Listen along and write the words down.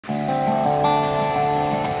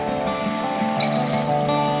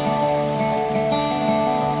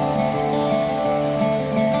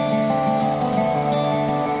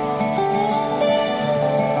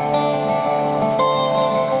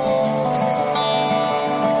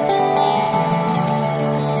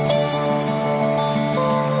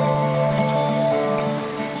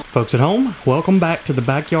Folks at home, welcome back to the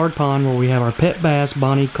backyard pond where we have our pet bass,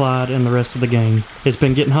 Bonnie, Clyde, and the rest of the gang. It's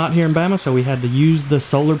been getting hot here in Bama, so we had to use the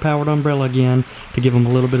solar-powered umbrella again to give them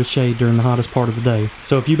a little bit of shade during the hottest part of the day.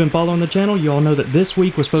 So if you've been following the channel, you all know that this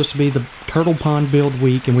week was supposed to be the turtle pond build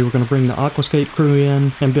week, and we were going to bring the Aquascape crew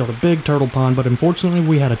in and build a big turtle pond, but unfortunately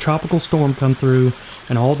we had a tropical storm come through,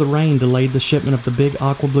 and all the rain delayed the shipment of the big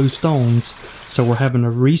aqua blue stones. So we're having to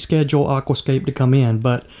reschedule Aquascape to come in,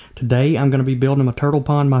 but today I'm going to be building a turtle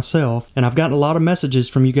pond myself, and I've gotten a lot of messages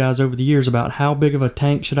from you guys over the years about how big of a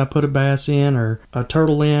tank should I put a bass in or a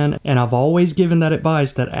turtle in, and I've always given that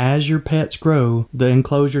advice that as your pets grow, the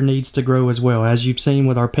enclosure needs to grow as well. As you've seen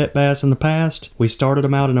with our pet bass in the past, we started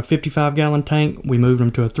them out in a 55-gallon tank, we moved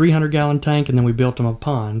them to a 300-gallon tank, and then we built them a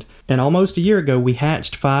pond. And almost a year ago, we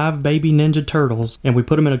hatched 5 baby ninja turtles, and we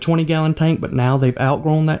put them in a 20-gallon tank, but now they've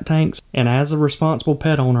outgrown that tank. And as a responsible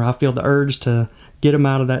pet owner, I feel the urge to get them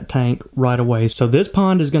out of that tank right away. So this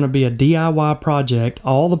pond is going to be a DIY project.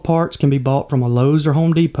 All the parts can be bought from a Lowe's or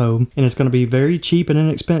Home Depot, and it's going to be very cheap and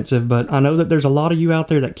inexpensive, but I know that there's a lot of you out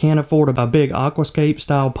there that can't afford a big Aquascape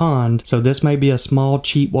style pond, so this may be a small,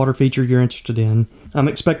 cheap water feature you're interested in. I'm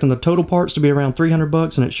expecting the total parts to be around 300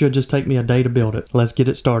 bucks, and it should just take me a day to build it. Let's get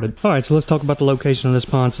it started. Alright, so let's talk about the location of this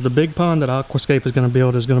pond. So the big pond that Aquascape is going to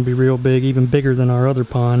build is going to be real big, even bigger than our other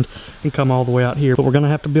pond, and come all the way out here. But we're going to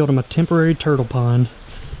have to build them a temporary turtle pond,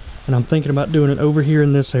 and I'm thinking about doing it over here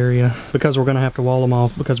in this area because we're going to have to wall them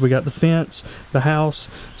off because we got the fence, the house.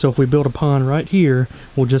 So if we build a pond right here,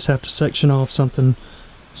 we'll just have to section off something,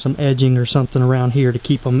 some edging or something around here to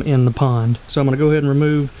keep them in the pond. So I'm going to go ahead and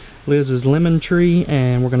remove Liz's lemon tree,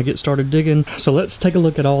 and we're going to get started digging. So let's take a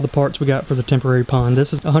look at all the parts we got for the temporary pond.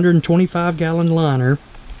 This is a 125-gallon liner.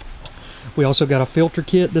 We also got a filter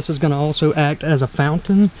kit. This is going to also act as a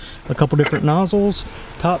fountain, a couple different nozzles,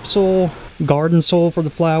 topsoil, garden soil for the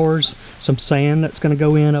flowers, some sand that's going to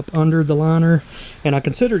go in up under the liner, and I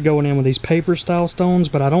considered going in with these paper style stones,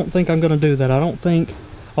 but I don't think I'm going to do that. I don't think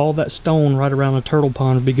all that stone right around the turtle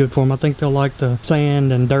pond would be good for them. I think they'll like the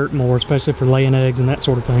sand and dirt more, especially for laying eggs and that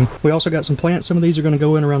sort of thing. We also got some plants. Some of these are going to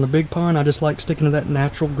go in around the big pond. I just like sticking to that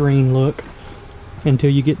natural green look until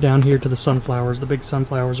you get down here to the sunflowers. The big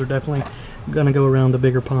sunflowers are definitely going to go around the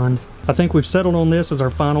bigger pond. I think we've settled on this as our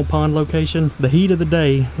final pond location. The heat of the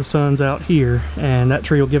day, the sun's out here, and that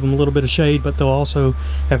tree will give them a little bit of shade, but they'll also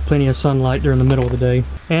have plenty of sunlight during the middle of the day.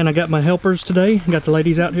 And I got my helpers today. I got the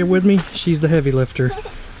ladies out here with me. She's the heavy lifter.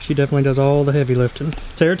 She definitely does all the heavy lifting.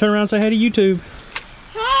 Sarah, turn around and say hey to YouTube.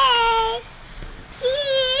 Hey!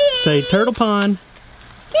 Say turtle pond.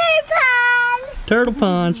 Turtle pond! Turtle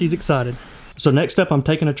pond. She's excited. So next up, I'm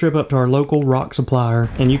taking a trip up to our local rock supplier,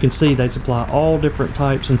 and you can see they supply all different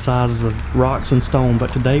types and sizes of rocks and stone,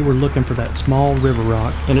 but today we're looking for that small river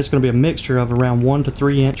rock, and it's going to be a mixture of around 1 to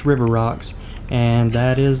 3 inch river rocks, and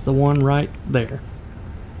that is the one right there.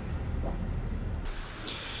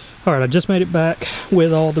 Alright, I just made it back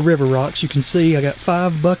with all the river rocks. You can see I got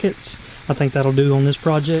 5 buckets. I think that'll do on this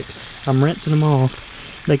project. I'm rinsing them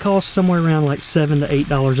off. They cost somewhere around like $7 to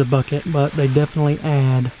 $8 a bucket, but they definitely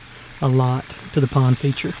add a lot to the pond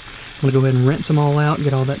feature. I'm going to go ahead and rinse them all out and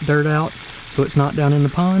get all that dirt out so it's not down in the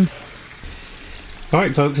pond.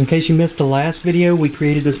 Alright folks, in case you missed the last video, we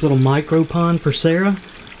created this little micro pond for Sarah.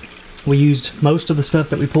 We used most of the stuff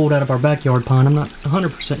that we pulled out of our backyard pond. I'm not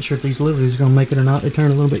 100% sure if these lilies are going to make it or not. They turn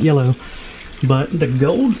a little bit yellow. But the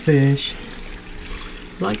goldfish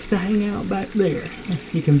likes to hang out back there.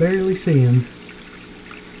 You can barely see him.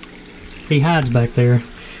 He hides back there.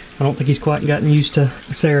 I don't think he's quite gotten used to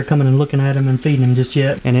Sarah coming and looking at him and feeding him just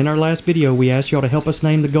yet. And in our last video, we asked y'all to help us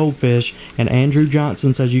name the goldfish, and Andrew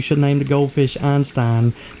Johnson says you should name the goldfish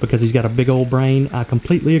Einstein because he's got a big old brain. I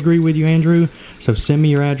completely agree with you, Andrew. So send me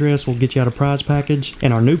your address, we'll get you out a prize package.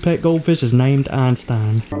 And our new pet goldfish is named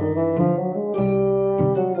Einstein.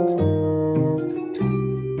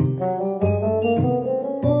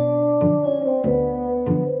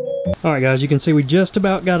 Alright guys, you can see we just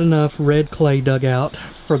about got enough red clay dug out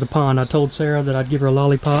for the pond. I told Sarah that I'd give her a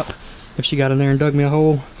lollipop if she got in there and dug me a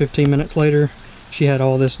hole. 15 minutes later, she had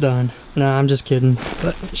all this done. Nah, I'm just kidding.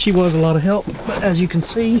 But she was a lot of help. But as you can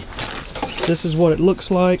see, this is what it looks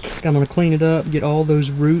like. I'm going to clean it up, get all those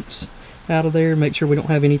roots out of there, make sure we don't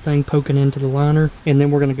have anything poking into the liner. And then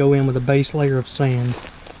we're going to go in with a base layer of sand.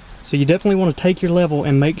 So you definitely want to take your level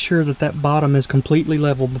and make sure that that bottom is completely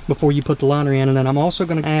level before you put the liner in. And then I'm also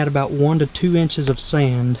going to add about 1 to 2 inches of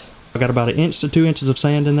sand. I got about 1 inch to 2 inches of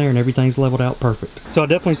sand in there, and everything's leveled out perfect. So I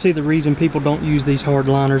definitely see the reason people don't use these hard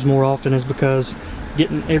liners more often is because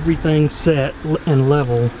getting everything set and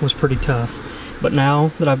level was pretty tough. But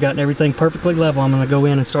now that I've gotten everything perfectly level, I'm going to go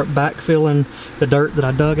in and start backfilling the dirt that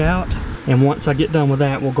I dug out. And once I get done with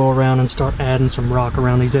that, we'll go around and start adding some rock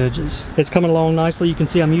around these edges. It's coming along nicely. You can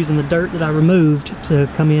see I'm using the dirt that I removed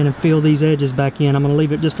to come in and fill these edges back in. I'm going to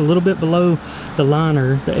leave it just a little bit below the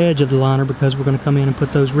liner, the edge of the liner, because we're going to come in and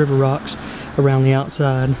put those river rocks around the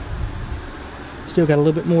outside. Still got a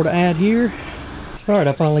little bit more to add here. All right,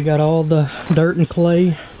 I finally got all the dirt and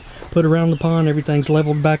clay put around the pond. Everything's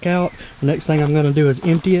leveled back out. The next thing I'm going to do is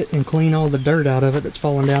empty it and clean all the dirt out of it that's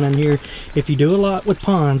falling down in here. If you do a lot with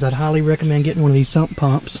ponds, I'd highly recommend getting one of these sump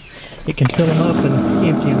pumps. It can fill them up and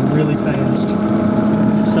empty them really fast.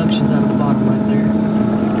 It suctions out of the bottom right there.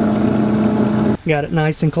 Got it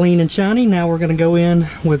nice and clean and shiny. Now we're going to go in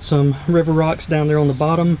with some river rocks down there on the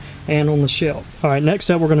bottom and on the shelf. All right, next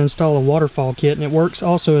up we're going to install a waterfall kit, and it works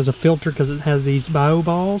also as a filter because it has these bio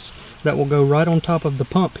balls that will go right on top of the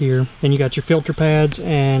pump here. And you got your filter pads,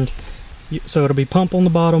 and so it'll be pump on the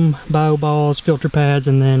bottom, bio balls, filter pads,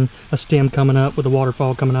 and then a stem coming up with a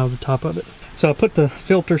waterfall coming out of the top of it. So I put the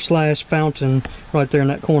filter slash fountain right there in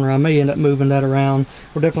that corner. I may end up moving that around.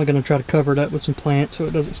 We're definitely going to try to cover it up with some plants so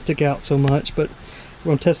it doesn't stick out so much, but we're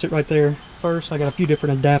going to test it right there first. I got a few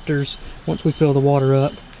different adapters. Once we fill the water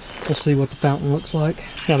up, we'll see what the fountain looks like.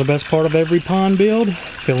 Now the best part of every pond build,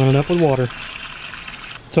 filling it up with water.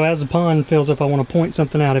 So as the pond fills up, I want to point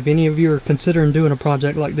something out. If any of you are considering doing a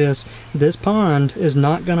project like this pond is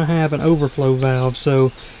not going to have an overflow valve.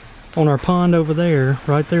 So on our pond over there,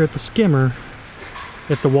 right there at the skimmer,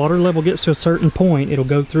 if the water level gets to a certain point, it'll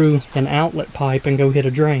go through an outlet pipe and go hit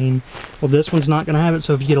a drain. Well, this one's not going to have it,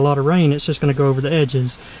 so if you get a lot of rain, it's just going to go over the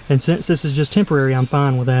edges. And since this is just temporary, I'm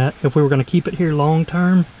fine with that. If we were going to keep it here long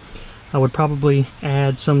term, I would probably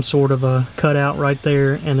add some sort of a cutout right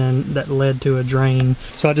there, and then that led to a drain.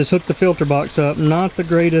 So I just hooked the filter box up. Not the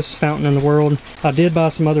greatest fountain in the world. I did buy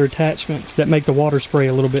some other attachments that make the water spray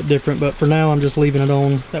a little bit different, but for now I'm just leaving it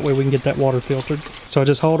on. That way we can get that water filtered. So I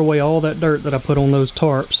just hauled away all that dirt that I put on those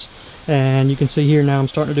tarps, and you can see here now I'm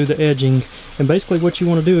starting to do the edging. And basically what you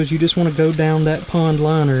want to do is you just want to go down that pond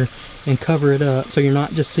liner and cover it up, so you're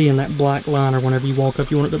not just seeing that black liner whenever you walk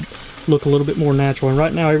up. You want it to look a little bit more natural. And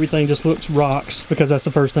right now everything just looks rocks because that's the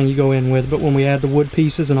first thing you go in with, but when we add the wood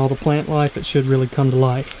pieces and all the plant life, it should really come to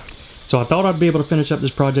life. So I thought I'd be able to finish up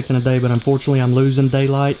this project in a day, but unfortunately I'm losing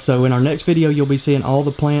daylight. So in our next video you'll be seeing all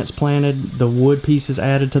the plants planted, the wood pieces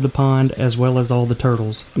added to the pond, as well as all the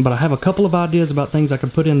turtles. But I have a couple of ideas about things I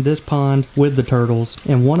could put in this pond with the turtles,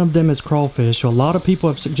 and one of them is crawfish. So a lot of people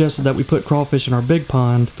have suggested that we put crawfish in our big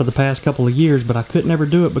pond for the past couple of years, but I could never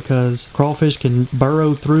do it because crawfish can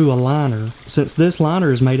burrow through a liner. Since this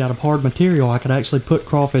liner is made out of hard material, I could actually put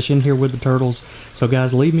crawfish in here with the turtles. So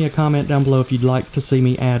guys, leave me a comment down below if you'd like to see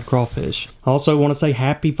me add crawfish. I also want to say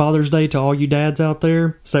happy Father's Day to all you dads out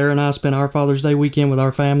there. Sarah and I spent our Father's Day weekend with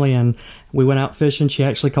our family, and we went out fishing. She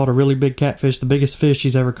actually caught a really big catfish, the biggest fish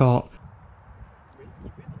she's ever caught.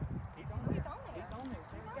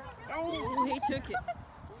 Oh, he took it.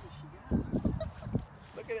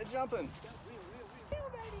 Look at it jumping. Reel,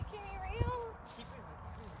 baby, can you reel? Keep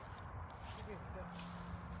it.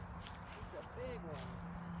 It's a big one.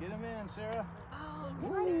 Get him in, Sarah. Oh,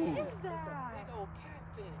 what is that? It's a big old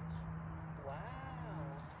catfish. Wow.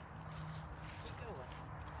 Keep going.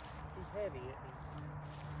 He's heavy, isn't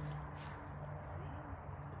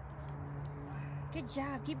he? Good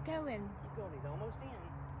job. Keep going. Keep going. He's almost in.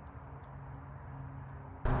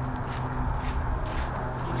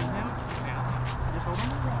 Get him out. Just hold on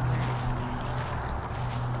to the rock there.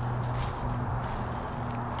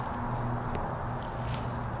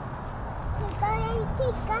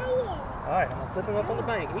 Keep going. Alright, I'm gonna flip him up on the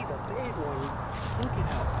bank. He's a big one. Look at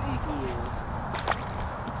how big he is.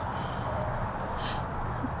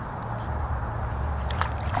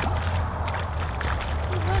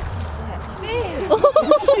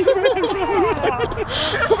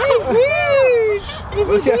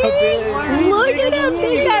 Look how big. Look at how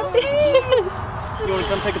big that fish is. You wanna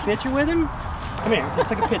come take a picture with him? Come here, let's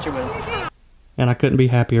take a picture with him. And I couldn't be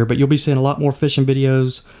happier, but you'll be seeing a lot more fishing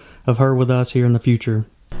videos of her with us here in the future.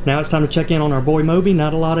 Now it's time to check in on our boy Moby.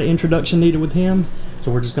 Not a lot of introduction needed with him,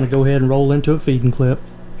 so we're just going to go ahead and roll into a feeding clip.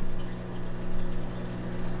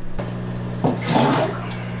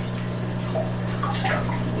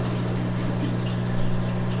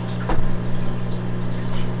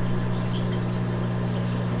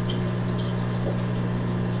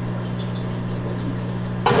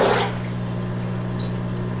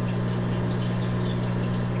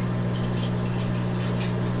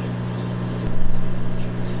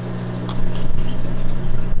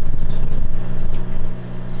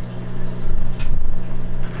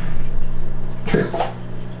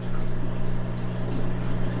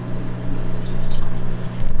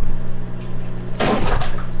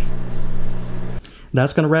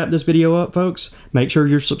 That's going to wrap this video up, folks. Make sure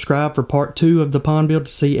you're subscribed for part 2 of the pond build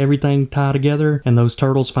to see everything tie together and those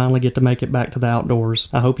turtles finally get to make it back to the outdoors.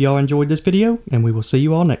 I hope y'all enjoyed this video, and we will see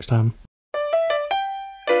you all next time.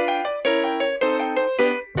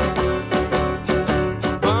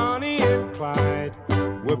 Bonnie and Clyde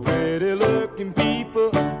were pretty looking people,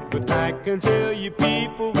 but I can tell you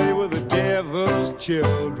people, they were the devil's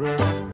children.